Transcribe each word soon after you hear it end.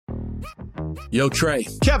Yo, Trey.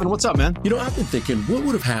 Kevin, what's up, man? You know, I've been thinking, what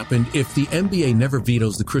would have happened if the NBA never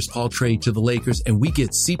vetoes the Chris Paul trade to the Lakers and we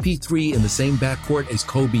get CP3 in the same backcourt as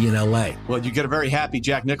Kobe in LA? Well, you get a very happy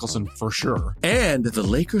Jack Nicholson for sure. And the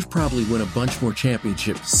Lakers probably win a bunch more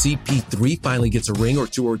championships. CP3 finally gets a ring or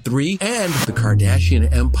two or three, and the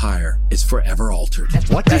Kardashian empire is forever altered.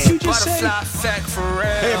 What did you just say?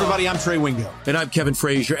 Hey, everybody, I'm Trey Wingo. And I'm Kevin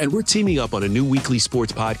Frazier, and we're teaming up on a new weekly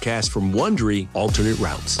sports podcast from Wondery, Alternate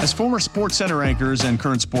Routes. As former Sports Center anchors and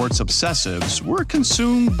current sports obsessives, we're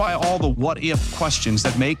consumed by all the what-if questions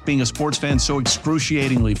that make being a sports fan so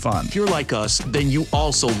excruciatingly fun. If you're like us, then you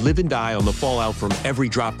also live and die on the fallout from every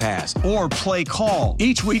drop pass. Or play call.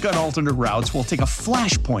 Each week on Alternate Routes, we'll take a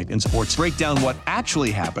flashpoint in sports, break down what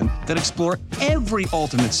actually happened, then explore every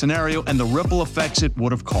alternate scenario and the ripple effects it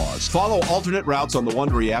would have caused. Follow Alternate Routes on the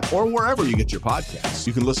Wondery app or wherever you get your podcasts.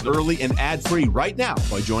 You can listen early and ad-free right now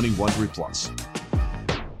by joining Wondery Plus.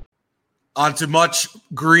 On to much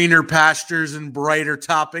greener pastures and brighter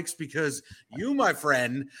topics, because you, my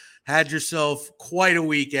friend, had yourself quite a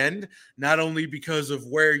weekend, not only because of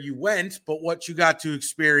where you went, but what you got to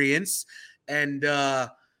experience. And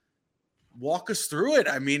walk us through it.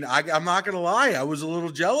 I mean, I'm not going to lie. I was a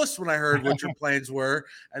little jealous when I heard what your plans were.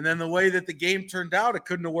 And then the way that the game turned out, it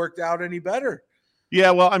couldn't have worked out any better.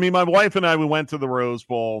 Yeah, well, I mean, my wife and I, we went to the Rose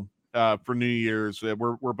Bowl for New Year's.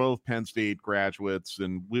 We're both Penn State graduates,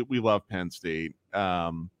 and we love Penn State.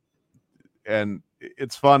 And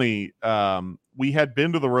it's funny, we had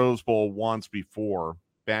been to the Rose Bowl once before,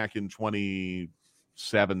 back in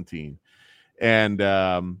 2017, and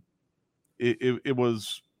it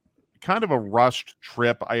was kind of a rushed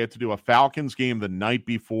trip. I had to do a Falcons game the night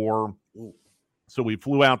before, so we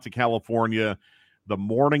flew out to California the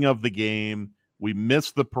morning of the game. We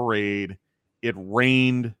missed the parade. It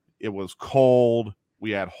rained. It was cold. We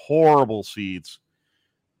had horrible seats.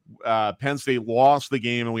 Penn State lost the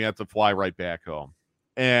game, and we had to fly right back home.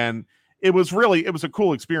 And it was a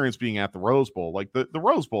cool experience being at the Rose Bowl. Like the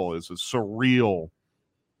Rose Bowl is a surreal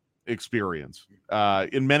experience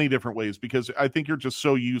in many different ways, because I think you're just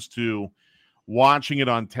so used to watching it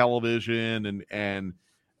on television and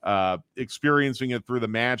experiencing it through the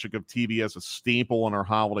magic of TV as a staple on our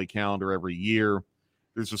holiday calendar every year.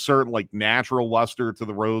 There's a certain natural luster to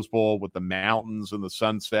the Rose Bowl with the mountains and the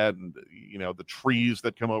sunset and, the trees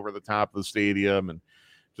that come over the top of the stadium, and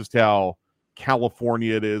just how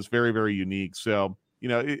California it is. Very, very unique. So,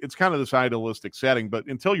 it's kind of this idealistic setting, but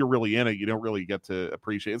until you're really in it, you don't really get to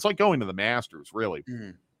appreciate it. It's like going to the Masters, really.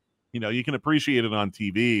 Mm. You can appreciate it on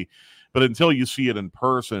TV, but until you see it in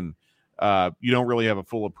person, you don't really have a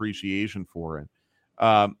full appreciation for it.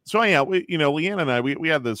 So yeah, Leanne and I, we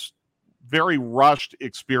had this very rushed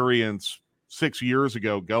experience 6 years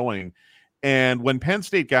ago going. And when Penn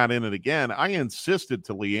State got in it again, I insisted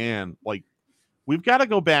to Leanne, we've got to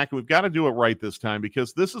go back and we've got to do it right this time,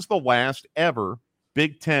 because this is the last ever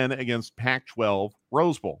Big Ten against Pac-12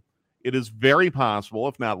 Rose Bowl. It is very possible,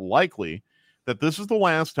 if not likely, that this is the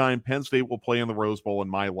last time Penn State will play in the Rose Bowl in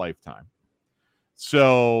my lifetime.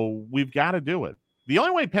 So we've got to do it. The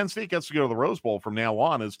only way Penn State gets to go to the Rose Bowl from now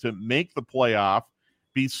on is to make the playoff,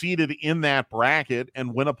 be seated in that bracket,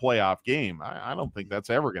 and win a playoff game. I don't think that's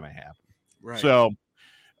ever going to happen. Right. So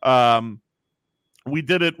we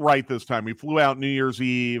did it right this time. We flew out New Year's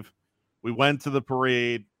Eve. We went to the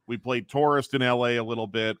parade. We played tourist in LA a little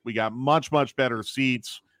bit. We got much, much better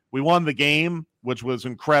seats. We won the game, which was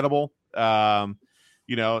incredible. Nothing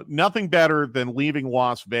better than leaving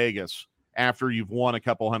Las Vegas after you've won a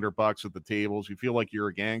couple $100 at the tables. You feel like you're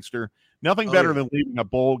a gangster. Nothing better than leaving a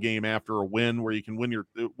bowl game after a win, where you can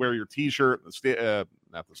wear your T-shirt,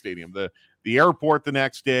 not the stadium, the airport the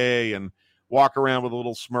next day, and walk around with a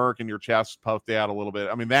little smirk and your chest puffed out a little bit.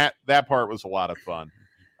 I mean, that part was a lot of fun.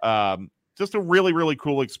 Just a really, really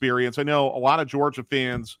cool experience. I know a lot of Georgia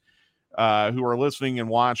fans who are listening and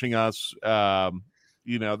watching us,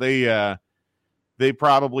 they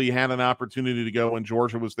probably had an opportunity to go when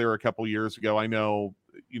Georgia was there a couple years ago. I know,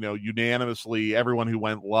 unanimously, everyone who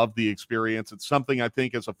went loved the experience. It's something I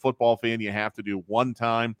think as a football fan you have to do one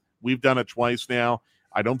time. We've done it twice now.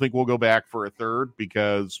 I don't think we'll go back for a third,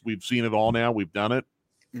 because we've seen it all now. We've done it.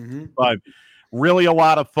 Mm-hmm. But really a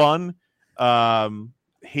lot of fun.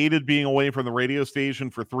 Hated being away from the radio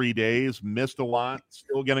station for 3 days. Missed a lot.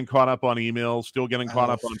 Still getting caught up on emails. Still getting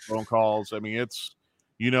caught up on phone calls. I mean, it's,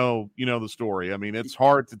 the story. I mean, it's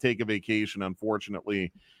hard to take a vacation,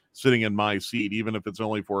 unfortunately, sitting in my seat, even if it's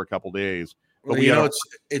only for a couple days. But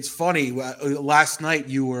it's funny. Last night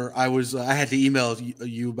I had to email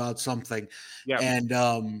you about something, yeah.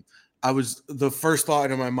 And the first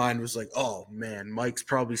thought in my mind was like, oh man, Mike's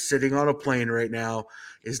probably sitting on a plane right now,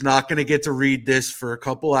 is not going to get to read this for a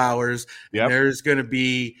couple hours. Yep. And there's going to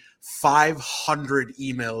be 500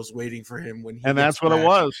 emails waiting for him when he and gets that's what back. it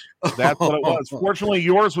was. That's what it was. Fortunately,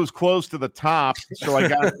 yours was close to the top, so I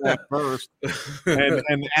got that first.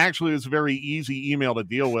 And actually, it was a very easy email to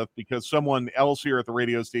deal with because someone else here at the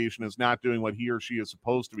radio station is not doing what he or she is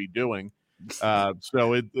supposed to be doing.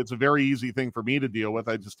 So it's a very easy thing for me to deal with.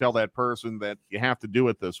 I just tell that person that you have to do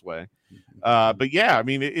it this way. But yeah, I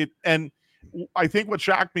mean, and I think what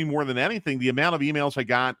shocked me more than anything, the amount of emails I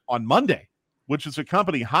got on Monday, which is a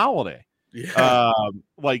company holiday. Yeah.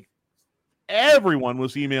 Like everyone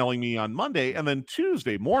was emailing me on Monday, and then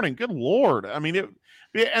Tuesday morning, good Lord. I mean,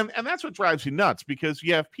 and that's what drives you nuts, because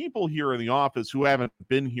you have people here in the office who haven't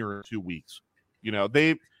been here in 2 weeks. You know,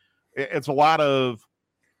 it's a lot of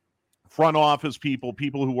front office people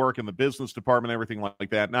who work in the business department, everything like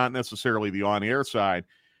that, not necessarily the on-air side,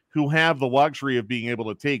 who have the luxury of being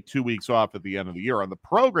able to take 2 weeks off at the end of the year. On the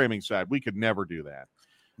programming side, we could never do that.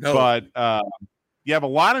 No. But you have a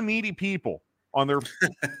lot of needy people on their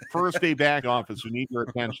first day back office who need your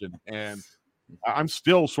attention. And I'm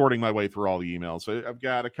still sorting my way through all the emails. I've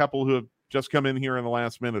got a couple who have just come in here in the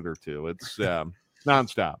last minute or two. It's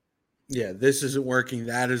nonstop. Yeah, this isn't working.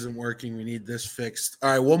 That isn't working. We need this fixed. All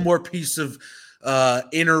right, one more piece of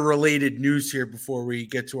interrelated news here before we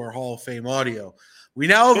get to our Hall of Fame audio. We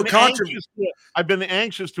now have a controversy. I've been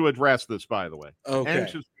anxious to address this, by the way. Okay.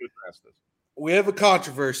 Anxious to address this. We have a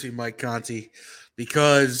controversy, Mike Conti,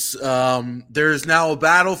 because there is now a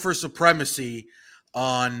battle for supremacy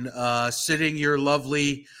on sitting your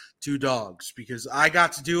lovely two dogs, because I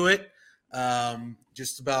got to do it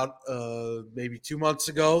just about maybe 2 months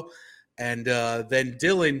ago. And then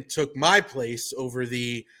Dylan took my place over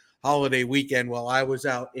the holiday weekend while I was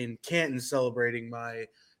out in Canton celebrating my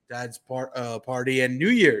dad's party and New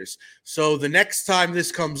Year's. So the next time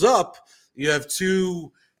this comes up, you have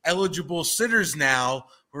two eligible sitters now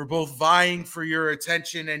who are both vying for your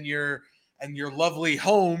attention and your lovely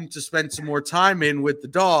home to spend some more time in with the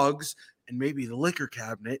dogs and maybe the liquor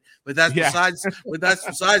cabinet. But that's besides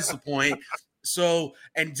the point. So,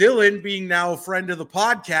 and Dylan being now a friend of the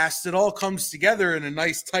podcast, it all comes together in a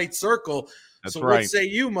nice tight circle. That's so right. What say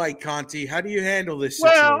you, Mike Conti? How do you handle this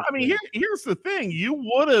situation? Well, I mean, here's the thing. You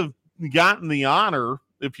would have gotten the honor,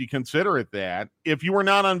 if you consider it that, if you were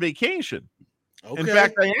not on vacation. Okay. In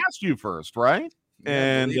fact, I asked you first, right? Yeah,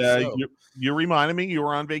 and so. you reminded me you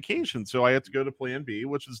were on vacation. So I had to go to Plan B,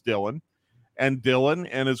 which is Dylan. And Dylan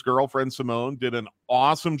and his girlfriend Simone did an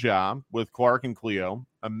awesome job with Clark and Cleo.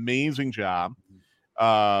 Amazing job.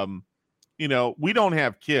 You know, we don't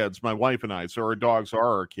have kids, my wife and I, so our dogs are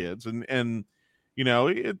our kids. And you know,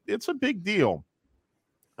 it's a big deal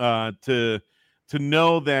to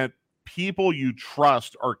know that people you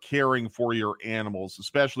trust are caring for your animals,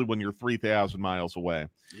 especially when you're 3,000 miles away.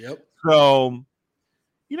 Yep. So,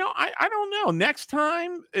 you know, I don't know. Next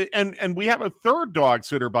time, and we have a third dog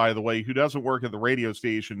sitter, by the way, who doesn't work at the radio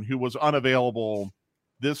station, who was unavailable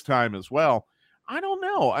this time as well. I don't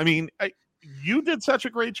know. I mean, you did such a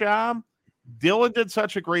great job. Dylan did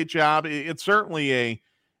such a great job. It's certainly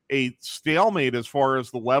a stalemate as far as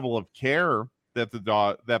the level of care that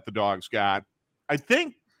the dogs got. I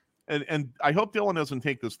think, and I hope Dylan doesn't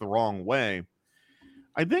take this the wrong way,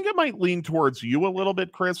 I think it might lean towards you a little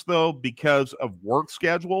bit, Chris, though, because of work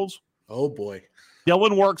schedules. Oh, boy.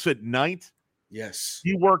 Dylan works at night. Yes.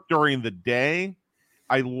 You work during the day.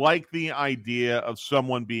 I like the idea of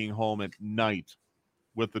someone being home at night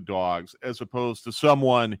with the dogs as opposed to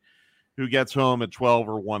someone who gets home at 12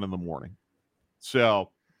 or 1 in the morning. So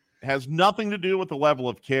it has nothing to do with the level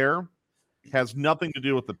of care. Has nothing to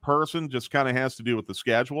do with the person. Just kind of has to do with the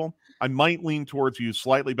schedule. I might lean towards you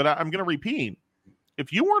slightly, but I'm going to repeat.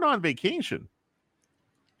 If you weren't on vacation,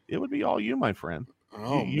 it would be all you, my friend.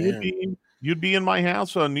 Oh, man. You'd be in my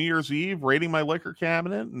house on New Year's Eve, raiding my liquor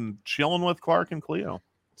cabinet and chilling with Clark and Cleo.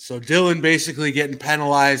 So Dylan basically getting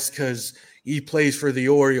penalized because he plays for the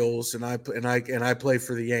Orioles and I play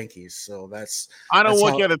for the Yankees. So I don't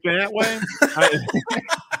look at it that way.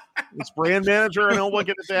 It's brand manager. I don't look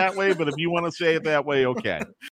at it that way. But if you want to say it that way, okay.